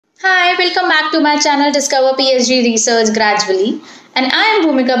Hi, welcome back to my channel Discover PhD Research Gradually, and I am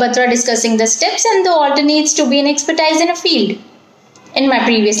Bhumika Batra discussing the steps and the alternates to be an expertise in a field. In my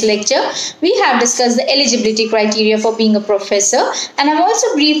previous lecture, we have discussed the eligibility criteria for being a professor, and I've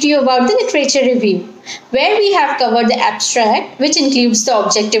also briefed you about the literature review, where we have covered the abstract, which includes the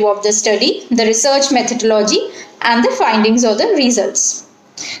objective of the study, the research methodology, and the findings or the results.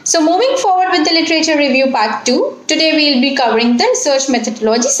 So moving forward with the literature review part 2, today we will be covering the research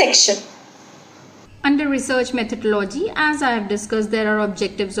methodology section. Under research methodology, as I have discussed, there are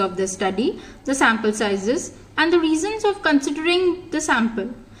objectives of the study, the sample sizes, and the reasons of considering the sample,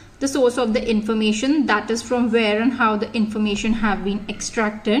 the source of the information, that is from where and how the information have been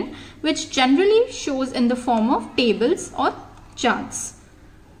extracted, which generally shows in the form of tables or charts.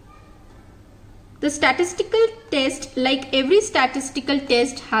 The statistical test, like every statistical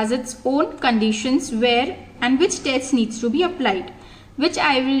test, has its own conditions where and which test needs to be applied, which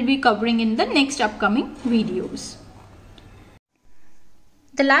I will be covering in the next upcoming videos.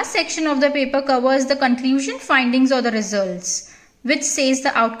 The last section of the paper covers the conclusion, findings or the results, which says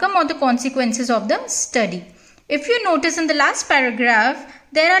the outcome or the consequences of the study. If you notice in the last paragraph,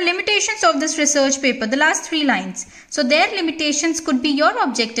 there are limitations of this research paper, the last 3 lines. So their limitations could be your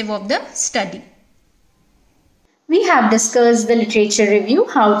objective of the study. We have discussed the literature review,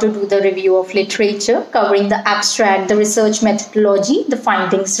 how to do the review of literature, covering the abstract, the research methodology, the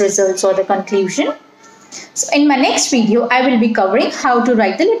findings, results or the conclusion. So in my next video, I will be covering how to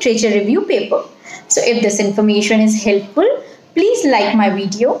write the literature review paper. So if this information is helpful, please like my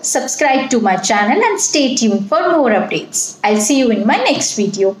video, subscribe to my channel and stay tuned for more updates. I'll see you in my next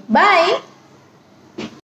video. Bye.